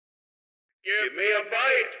Give me a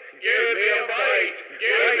bite. Give me a bite. Give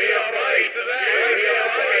me a bite of that. Give me a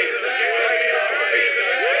bite of that. Give me a bite of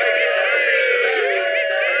that. Give me a piece of that.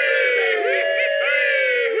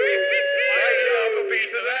 Bite me off a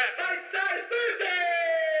piece of that. Bite-sized Thursday.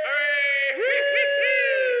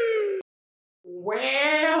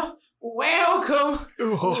 Well, welcome,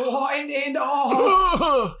 one and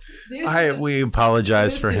all. We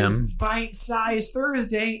apologize for him. This is Bite-sized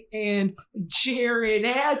Thursday and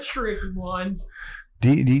Jared-atric month.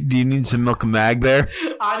 Do you need some milk and mag there?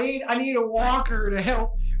 I need a walker to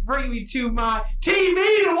help bring me to my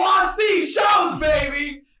TV to watch these shows,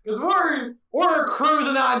 baby. Because we're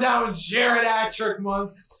cruising on down Jared-atric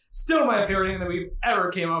month. Still my favorite thing that we've ever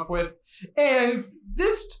came up with. And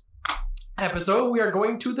this episode, we are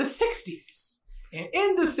going to the 60s. And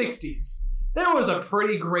in the 60s, there was a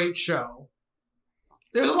pretty great show.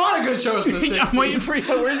 There's a lot of good shows in the 60s. I'm waiting for you.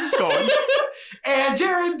 Where's this going? And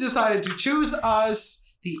Jared decided to choose us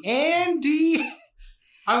the Andy...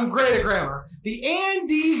 I'm great at grammar. The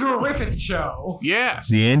Andy Griffith Show. Yes.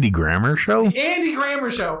 The Andy Grammer Show? The Andy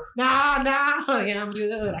Grammer Show. Nah, honey, I'm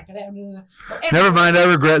good. I could have good. Never mind, I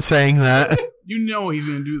regret saying that. You know he's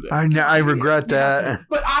going to do that. I regret that.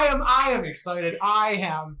 But I am excited. I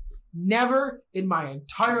have never in my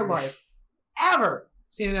entire life ever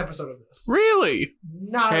seen an episode of this. Really?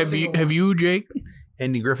 Not a single Have you, Jake?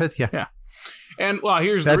 Andy Griffith? Yeah. Yeah. And, well,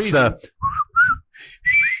 here's That's the reason.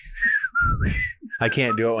 I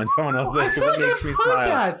can't do it when someone else does I it feel because like it makes me I've heard smile.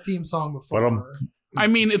 that theme song before. I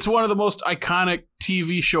mean, it's one of the most iconic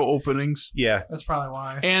TV show openings. Yeah. That's probably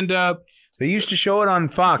why. And, They used to show it on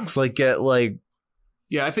Fox, like at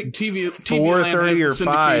yeah, I think TV 4:30 or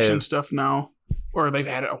syndication 5 stuff now, or they've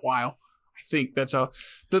had it a while. I think that's how.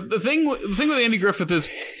 The thing with Andy Griffith is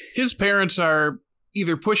his parents are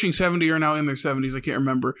either pushing 70 or now in their 70s. I can't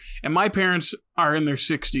remember. And my parents are in their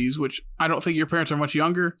 60s, which I don't think your parents are much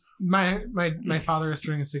younger. My father is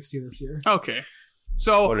turning 60 this year. Okay,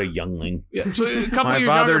 so what a youngling. yeah, so a couple My years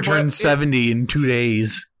father younger, turned but 70 in 2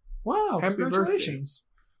 days. Wow! Happy Congratulations.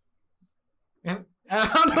 And I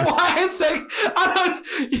don't know why I said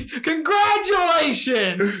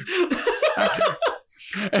congratulations.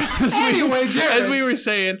 Anyway, Jared, as we were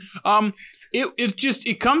saying,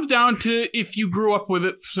 it comes down to if you grew up with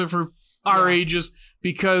it. So for our ages,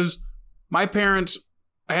 because my parents,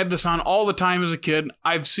 I had this on all the time as a kid.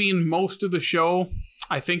 I've seen most of the show.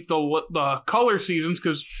 I think the color seasons,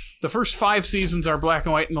 because the first 5 seasons are black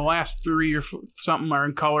and white, and the last 3 or something are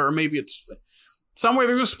in color, or maybe it's somewhere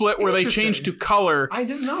there's a split where they change to color. I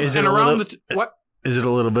didn't know. Is that. it And what? Is it a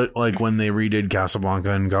little bit like when they redid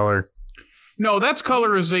Casablanca in color? No, that's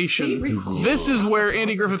colorization. This is where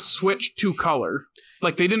Andy Griffith switched to color.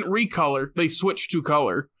 Like, they didn't recolor, they switched to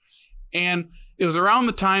color. And it was around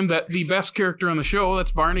the time that the best character on the show,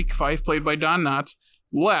 that's Barney Fife, played by Don Knotts,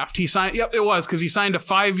 left. He signed, it was, because he signed a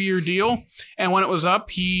 5-year deal, and when it was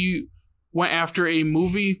up, he went after a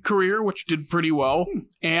movie career, which did pretty well,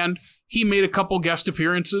 and he made a couple guest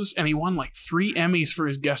appearances, and he won like 3 Emmys for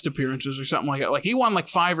his guest appearances or something like that. Like, he won like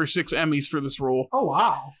 5 or 6 Emmys for this role. Oh,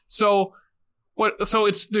 wow. So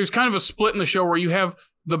there's kind of a split in the show where you have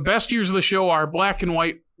the best years of the show are black and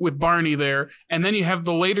white with Barney there, and then you have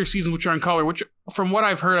the later seasons which are in color, which from what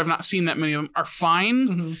I've heard, I've not seen that many of them, are fine.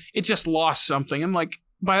 Mm-hmm. It just lost something. And like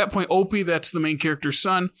by that point, Opie, that's the main character's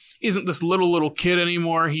son, isn't this little kid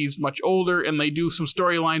anymore. He's much older, and they do some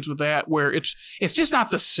storylines with that where it's just not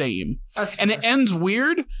the same. And it ends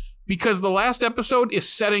weird because the last episode is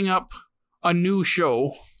setting up a new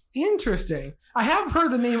show. Interesting. I have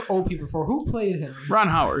heard the name Opie before. Who played him? Ron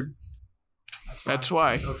Howard. That's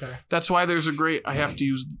why. Okay. That's why there's a great, I have to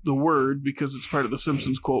use the word because it's part of the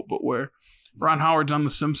Simpsons quote, but where Ron Howard's on the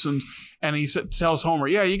Simpsons and he tells Homer,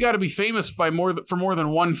 yeah, you got to be famous for more than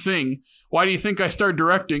one thing. Why do you think I started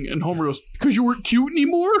directing? And Homer goes, because you weren't cute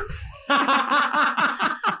anymore?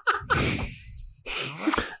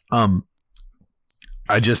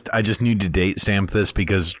 I just need to date stamp this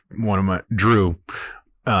because Drew,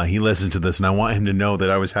 he listened to this, and I want him to know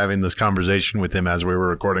that I was having this conversation with him as we were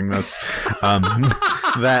recording this.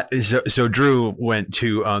 So Drew went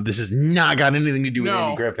to this has not got anything to do with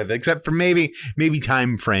Andy Griffith, except for maybe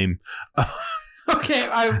time frame.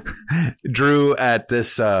 Okay, Drew at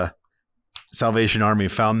this Salvation Army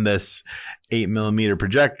found this 8mm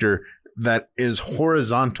projector that is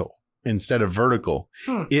horizontal instead of vertical.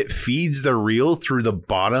 It feeds the reel through the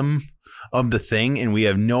bottom of the thing, and we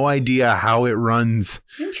have no idea how it runs,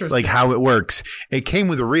 like how it works. It came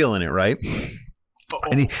with a reel in it, right?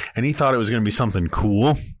 And he thought it was going to be something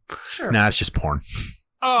cool. Sure. Nah, it's just porn.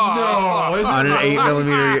 Oh no! On an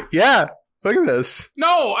 8mm, yeah. Look at this.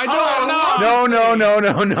 No, I don't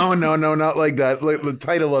No, not like that. Like, the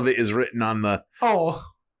title of it is written on the. Oh.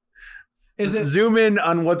 Is it? Zoom in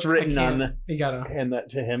on what's written on the. You gotta hand that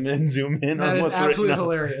to him and zoom in that on is what's absolutely written on.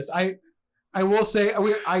 hilarious. I will say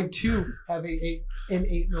I too have an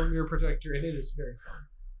 8mm projector, and it is very fun.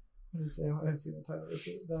 I see the title. Is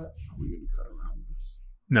it that?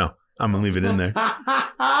 No, I'm gonna leave it in there.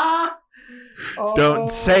 Oh, Don't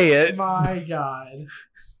say it. My God,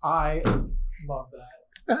 I love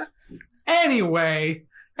that. Anyway,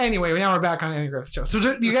 now we're back on Andy Griffith's show. So,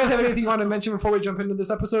 do you guys have anything you want to mention before we jump into this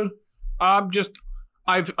episode? I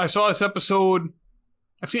saw this episode.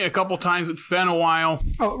 I've seen it a couple times. It's been a while.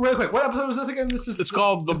 Oh, really quick. What episode is this again? It's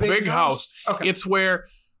called The Big House. Okay. It's where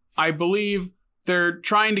I believe they're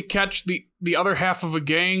trying to catch the other half of a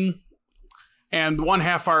gang, and one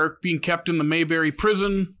half are being kept in the Mayberry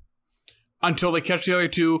prison until they catch the other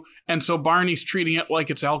two. And so Barney's treating it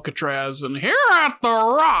like it's Alcatraz. And here at the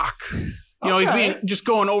Rock, he's being just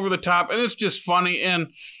going over the top, and it's just funny. And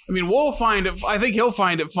I mean, we'll find it. I think he'll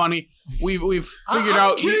find it funny. We've figured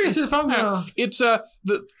out. I'm curious if I'm gonna. It's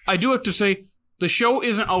I do have to say, the show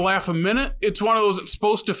isn't a laugh a minute. It's one of those. It's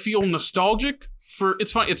supposed to feel nostalgic.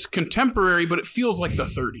 It's fun. It's contemporary, but it feels like the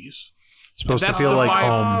 30s. It's supposed to feel like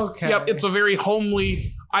home. Okay. Yep, it's a very homely.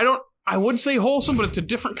 I would say wholesome, but it's a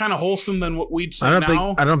different kind of wholesome than what we'd say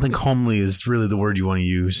now. I don't think homely is really the word you want to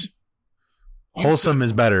use. Wholesome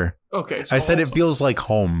is better. Okay. So I said it feels like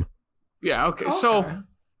home. Yeah, okay. So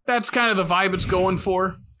that's kind of the vibe it's going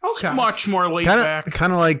for. Okay. It's much more laid back.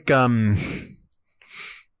 Kind of like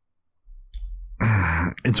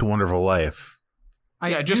It's a Wonderful Life.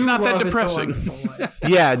 Just not that depressing.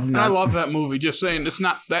 Yeah. I love that movie. Just saying, it's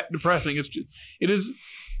not that depressing. It is,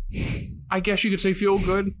 I guess you could say feel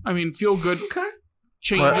good. I mean, feel good. Okay.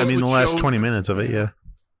 Changes. The last 20 minutes of it, yeah.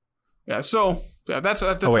 Yeah, so that's all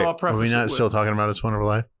I'll preface. Are we not still talking about It's a Wonderful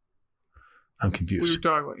Life? I'm confused. We were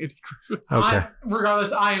talking about Andy Griffith. Okay.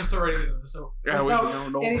 Regardless, I am still ready to do this. So yeah, wow. I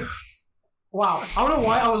don't know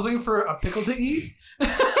why I was looking for a pickle to eat.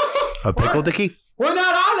 A pickle dicky? We're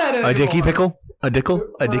not on that anymore. A dicky pickle? A dickle?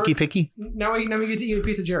 A dicky picky? Now we get to eat a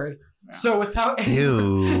piece of Jared. Yeah. So without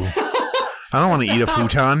Ew. I don't want to eat a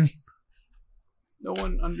futon. No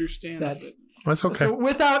one understands That's okay. So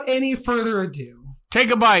without any further ado,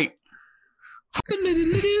 take a bite.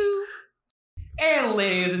 And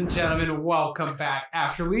ladies and gentlemen, welcome back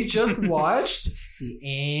after we just watched the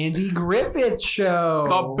Andy Griffith show.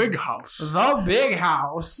 The Big House. The Big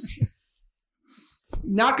House.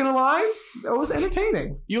 Not gonna lie, it was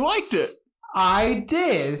entertaining. You liked it. I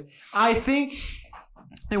did. I think,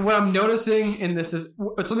 and what I'm noticing, and this is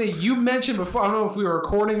something you mentioned before, I don't know if we were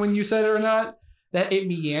recording when you said it or not, that it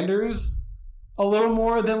meanders a little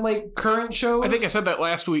more than like current shows. I think I said that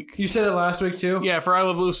last week. You said it last week too? Yeah, for I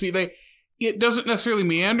Love Lucy, it doesn't necessarily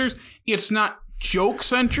meanders. It's not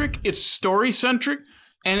joke-centric, it's story-centric,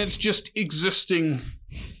 and it's just existing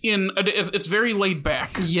it's very laid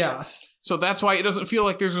back. Yes. So that's why it doesn't feel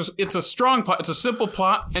like it's a strong plot. It's a simple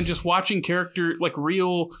plot, and just watching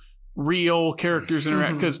real characters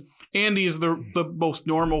interact. Because Andy is the most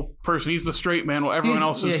normal person. He's the straight man, while everyone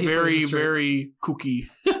else is very, very kooky.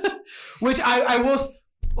 Which I will.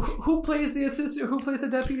 Who plays the assistant? Who plays the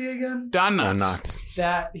deputy again? Don Knotts.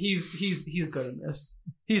 That he's good in this.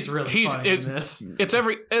 He's really funny in this. It's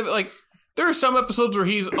there are some episodes where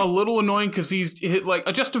he's a little annoying because he's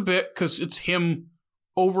just a bit because it's him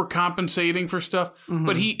overcompensating for stuff,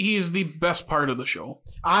 but he is the best part of the show.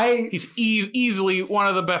 He's easily one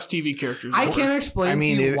of the best TV characters. I can't explain. I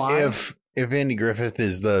mean, why. if Andy Griffith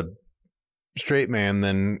is the straight man,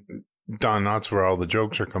 then Don Knotts where all the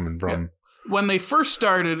jokes are coming from. Yeah. When they first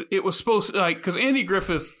started, it was supposed to, because Andy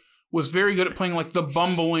Griffith was very good at playing the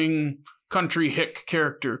bumbling country hick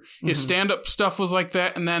character. His stand-up stuff was like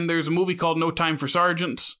that, and then there's a movie called No Time for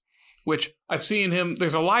Sergeants, which I've seen him.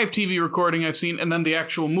 There's a live TV recording I've seen, and then the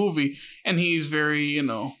actual movie, and he's very,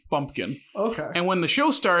 bumpkin. Okay. And when the show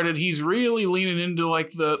started, he's really leaning into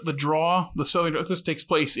the draw, the southern. This takes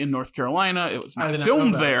place in North Carolina. It was not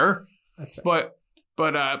filmed there, that's right.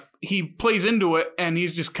 But he plays into it, and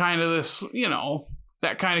he's just kind of this,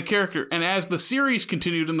 that kind of character. And as the series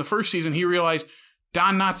continued in the first season, he realized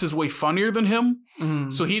Don Knotts is way funnier than him,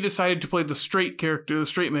 so he decided to play the straight character, the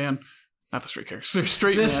straight man. Not the straight character, the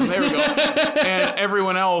straight man. There we go. And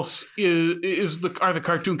everyone else are the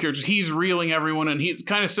cartoon characters. He's reeling everyone, and he's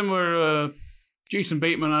kind of similar to Jason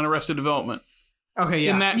Bateman on Arrested Development. Okay,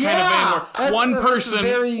 yeah. In that kind of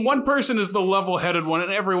vein where one person is the level-headed one,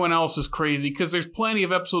 and everyone else is crazy, because there's plenty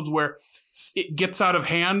of episodes where it gets out of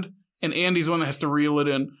hand, and Andy's the one that has to reel it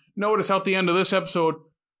in. Notice how at the end of this episode,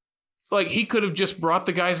 like he could have just brought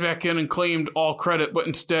the guys back in and claimed all credit, but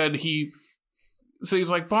instead he's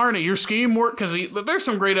like, Barney, your scheme worked, because there's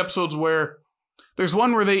some great episodes where there's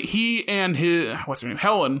one where he and his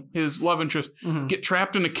Helen, his love interest, get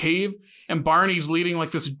trapped in a cave, and Barney's leading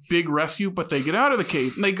like this big rescue, but they get out of the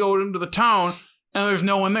cave and they go into the town and there's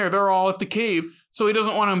no one there. They're all at the cave. So he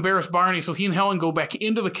doesn't want to embarrass Barney, so he and Helen go back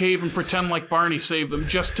into the cave and pretend like Barney saved them,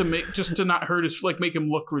 just to not hurt his, like, make him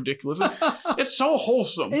look ridiculous. It's so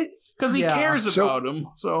wholesome because he cares about him.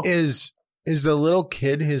 So is the little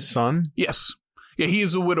kid his son? Yes, yeah, he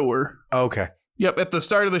is a widower. Okay. Yep, at the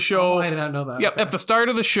start of the show. I did not know that. Yep, at the start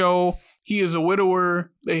of the show, he is a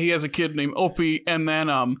widower. He has a kid named Opie, and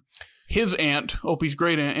then his aunt, Opie's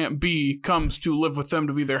great aunt, Aunt B, comes to live with them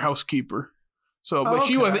to be their housekeeper. So, but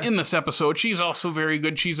she wasn't in this episode. She's also very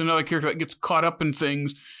good. She's another character that gets caught up in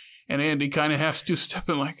things, and Andy kind of has to step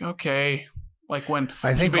in, like, okay, like when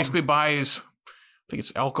he basically buys, I think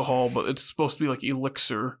it's alcohol, but it's supposed to be like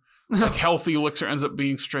elixir. Like healthy elixir ends up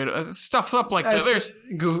being straight up stuff up like that. There's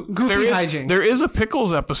goofy hijinks. There is a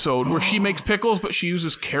pickles episode where she makes pickles, but she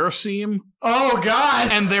uses kerosene. Oh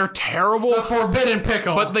God! And they're terrible. The forbidden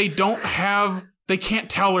pickle. But they can't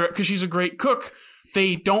tell her because she's a great cook.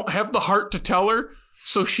 They don't have the heart to tell her,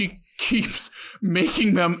 so she keeps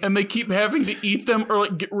making them, and they keep having to eat them or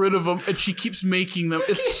like get rid of them, and she keeps making them.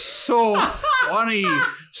 It's so funny.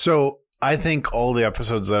 So I think all the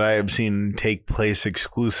episodes that I have seen take place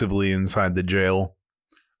exclusively inside the jail.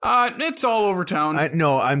 It's all over town.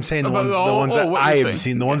 I'm saying the ones that I have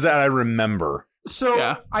seen, the ones that I remember.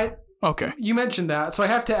 So okay. You mentioned that, so I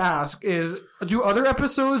have to ask: do other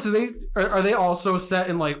episodes are they also set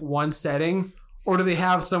in like one setting, or do they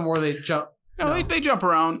have some where they jump? No, they jump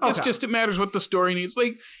around. Okay. It matters what the story needs.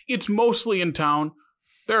 Like, it's mostly in town.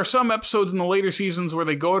 There are some episodes in the later seasons where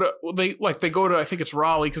they go to, I think it's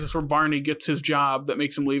Raleigh, because that's where Barney gets his job that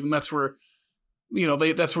makes him leave, and that's where,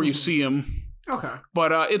 that's where you see him. Okay.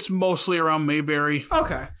 But it's mostly around Mayberry.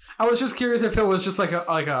 Okay. I was just curious if it was just like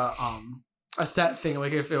a set thing,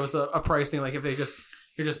 like if it was a price thing, like if they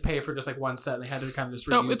just pay for just like one set and they had to kind of just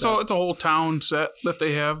reuse it's a whole town set that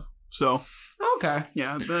they have. So okay.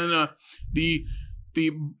 Yeah. Then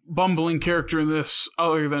the bumbling character in this,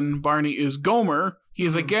 other than Barney, is Gomer. He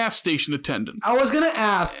is a gas station attendant. I was gonna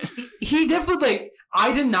ask. He definitely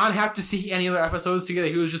I did not have to see any other episodes to get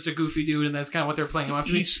that he was just a goofy dude, and that's kind of what they're playing him up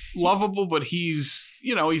to. He's lovable, but he's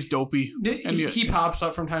dopey. He pops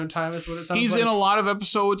up from time to time. Is what it sounds like. He's in a lot of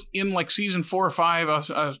episodes in like season 4 or 5.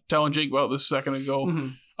 I was telling Jake about this a second ago.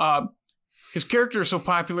 Mm-hmm. His character is so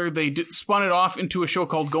popular, they spun it off into a show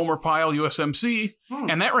called Gomer Pyle USMC,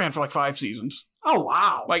 and that ran for like 5 seasons. Oh,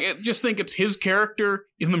 wow. Like, just think it's his character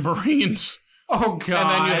in the Marines. Oh, God. And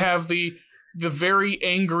then you have the very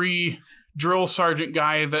angry drill sergeant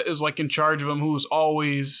guy that is like in charge of him, who's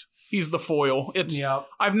always, he's the foil.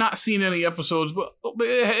 I've not seen any episodes, but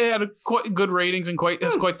it had quite good ratings and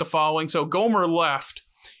has quite the following. So Gomer left,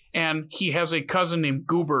 and he has a cousin named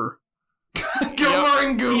Goober. Gomer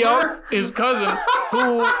and Goober? Yep, his cousin,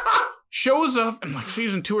 who shows up in like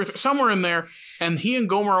season 2 or 3, somewhere in there, and he and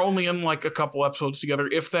Gomer are only in like a couple episodes together,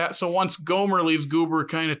 if that. So once Gomer leaves, Goober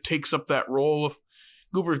kind of takes up that role of,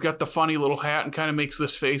 Goober's got the funny little hat and kind of makes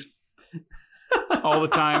this face all the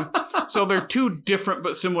time. So they're 2 different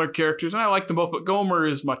but similar characters, and I like them both, but Gomer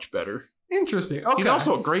is much better. Interesting. Okay. He's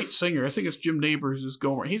also a great singer. I think it's Jim Nabors is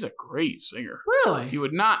Gomer. He's a great singer. Really? You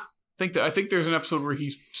would not think that. I think there's an episode where he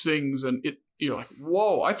sings, and you're like,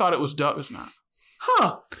 whoa, I thought it was dub. It's not.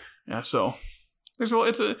 Huh. Yeah, so it's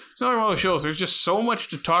another one of those shows. There's just so much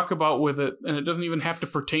to talk about with it, and it doesn't even have to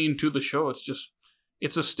pertain to the show.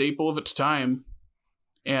 It's a staple of its time.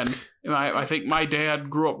 And I think my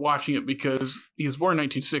dad grew up watching it because he was born in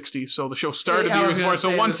 1960, so the show started the year he was born.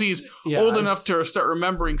 So once he's old enough to start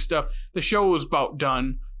remembering stuff, the show was about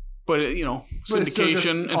done. But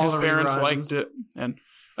syndication, and his parents liked it. And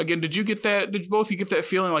again, did you get that? Did both of you get that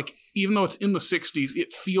feeling like even though it's in the 60s,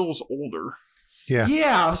 it feels older? Yeah.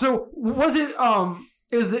 Yeah. So was it?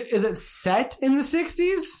 Is it set in the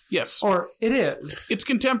 60s? Yes. Or it is? It's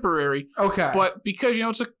contemporary. Okay. But because,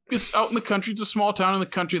 it's out in the country, it's a small town in the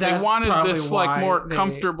country, they wanted this like more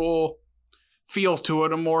comfortable feel to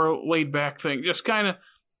it, a more laid back thing. Just kind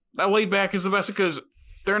of, laid back is the best because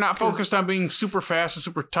they're not focused on being super fast and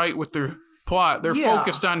super tight with their plot. They're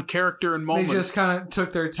focused on character and moment. They just kind of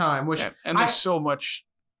took their time, and there's so much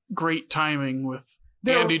great timing with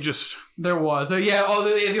Andy just... There was.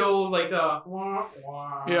 The old, like, the...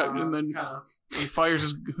 and then he fires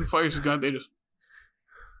his gun, they just...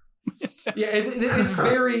 It's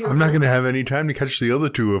very... I'm not going to have any time to catch the other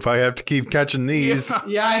 2 if I have to keep catching these.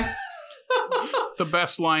 Yeah. The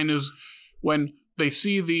best line is when they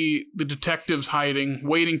see the detectives hiding,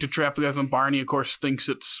 waiting to trap the guys, and Barney, of course, thinks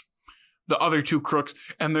it's the other two crooks,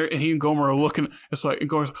 and he and Gomer are looking. It's like, and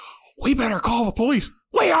Gomer's, we better call the police.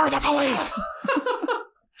 We are the police.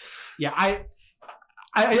 Yeah, I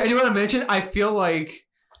do want to mention, I feel like,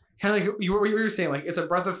 kind of like you were saying, like, it's a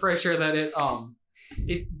breath of fresh air that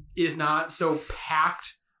it is not so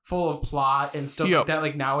packed full of plot and stuff like that,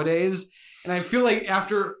 like nowadays. And I feel like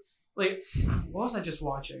after, like, what was I just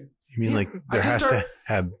watching? You mean like there has to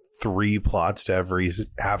have 3 plots to every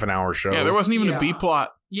half an hour show? Yeah, there wasn't even a B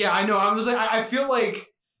plot. Yeah, I know. I was like, I feel like,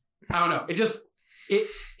 I don't know. It just,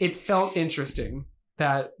 it felt interesting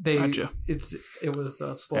that it was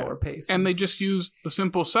the slower pace. And they just use the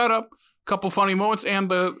simple setup, couple funny moments, and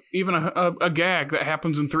even a gag that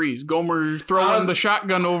happens in 3s. Gomer throwing the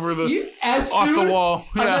shotgun over off the wall.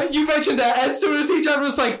 Yeah. You mentioned that as soon as he jumped, it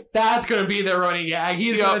was like, that's going to be their running gag.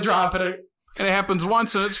 He's going to drop it. And it happens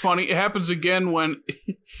once, and it's funny. It happens again when,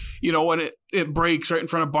 when it breaks right in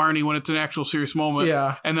front of Barney when it's an actual serious moment.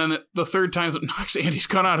 Yeah. And then the third time it knocks Andy's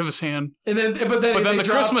gun out of his hand. And then, but then the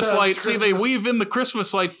Christmas lights. See, they weave in the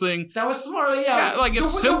Christmas lights thing. That was smart. Yeah, like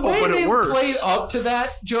it's simple, but it works. The way they played up to that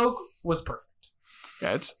joke was perfect.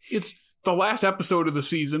 Yeah, it's the last episode of the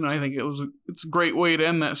season. And I think it's a great way to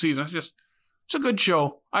end that season. It's a good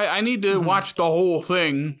show. I need to watch the whole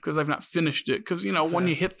thing because I've not finished it. Because when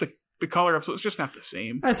you hit the color episode, it's just not the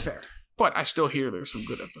same. That's fair. But I still hear there's some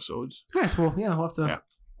good episodes. Nice. Well, yeah, we'll have to. Yeah.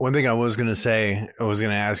 One thing I was going to say, I was going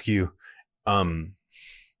to ask you, and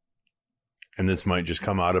this might just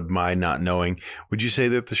come out of my not knowing, would you say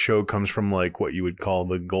that the show comes from like what you would call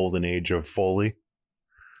the golden age of Foley?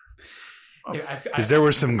 Because there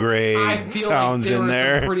were some great sounds in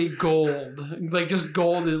there. Pretty gold, like just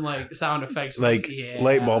golden, like sound effects. Like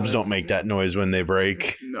light bulbs don't make that noise when they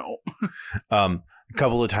break. No. A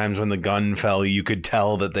couple of times when the gun fell, you could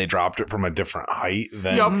tell that they dropped it from a different height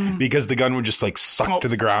than because the gun would just like suck to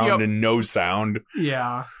the ground and no sound.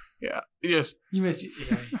 Yeah. Yeah. Yes. You mentioned,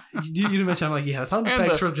 you mentioned, I'm like, the sound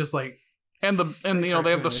effects were just like, and they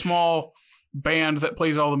have the small band that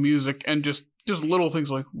plays all the music and just little things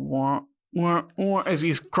like wah, wah, wah, as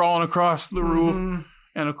he's crawling across the roof.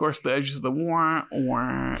 And of course, the edges of the wah,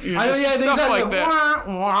 wah. Stuff like that.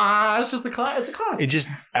 Wah, wah. It's just it's a classic. It just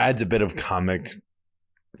adds a bit of comic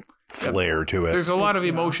flair to it. There's a lot of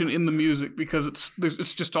emotion in the music because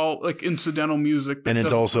it's just all like incidental music, and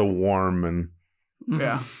it's also warm and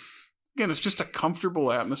again, it's just a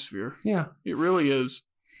comfortable atmosphere. Yeah, it really is.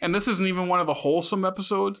 And this isn't even one of the wholesome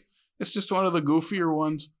episodes. It's just one of the goofier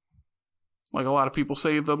ones. Like a lot of people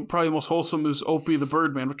say, probably the most wholesome is Opie the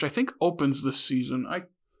Birdman, which I think opens this season.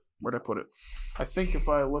 Where'd I put it? I think if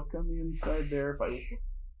I look on the inside there,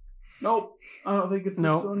 nope, I don't think it's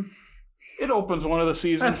this one. It opens one of the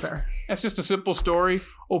seasons. That's fair. It's just a simple story.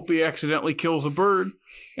 Opie accidentally kills a bird,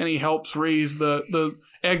 and he helps raise the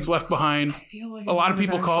eggs left behind. I feel like a lot of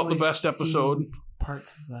people call it the best episode.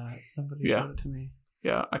 Parts of that. Somebody showed it to me.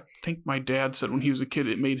 Yeah, I think my dad said when he was a kid,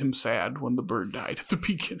 it made him sad when the bird died at the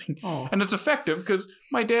beginning. Oh. And it's effective because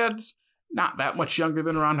my dad's not that much younger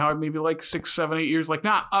than Ron Howard, maybe like 6, 7, 8 years. Like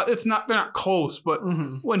they're not close, but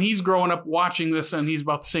when he's growing up watching this and he's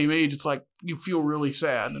about the same age, it's like you feel really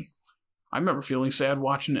sad. And I remember feeling sad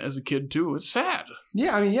watching it as a kid too. It's sad.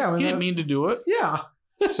 Yeah, I mean, yeah. He didn't mean to do it. Yeah.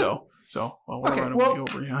 Okay, well,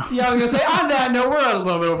 over, yeah, I was gonna say on that note, we're a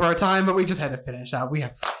little bit over our time, but we just had to finish out. We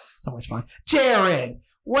have so much fun. Jared,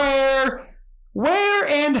 where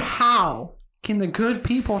and how can the good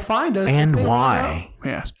people find us? And why?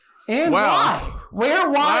 Yes. And why?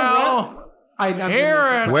 Where, why,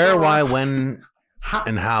 what? Where, why, when,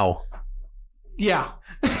 and how? Yeah.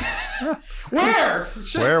 Where?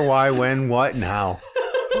 Where, why, when, what, and how?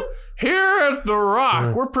 Here at The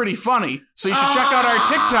Rock, we're pretty funny, so you should check out our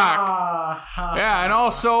TikTok. Yeah, and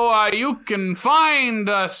also you can find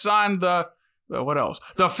us on the what else?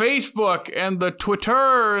 The Facebook and the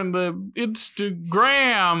Twitter and the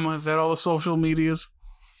Instagram. Is that all the social medias?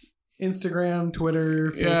 Instagram,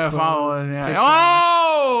 Twitter, Facebook. Yeah, follow it. Yeah.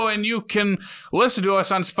 Oh, and you can listen to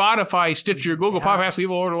us on Spotify, Stitcher, Google Podcasts,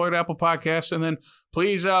 Evil Order, Apple Podcasts, and then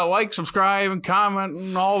please like, subscribe, and comment,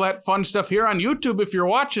 and all that fun stuff here on YouTube if you're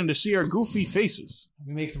watching to see our goofy faces.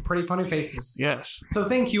 We make some pretty funny faces. Yes. So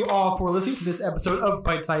thank you all for listening to this episode of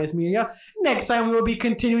Bite Size Media. Next time we will be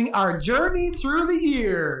continuing our journey through the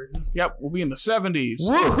years. Yep, we'll be in the 70s.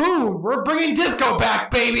 Woohoo! We're bringing disco back,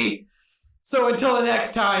 baby! So until the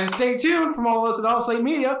next time, stay tuned from all of us at All Slate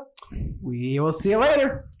Media. We will see you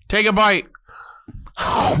later. Take a bite.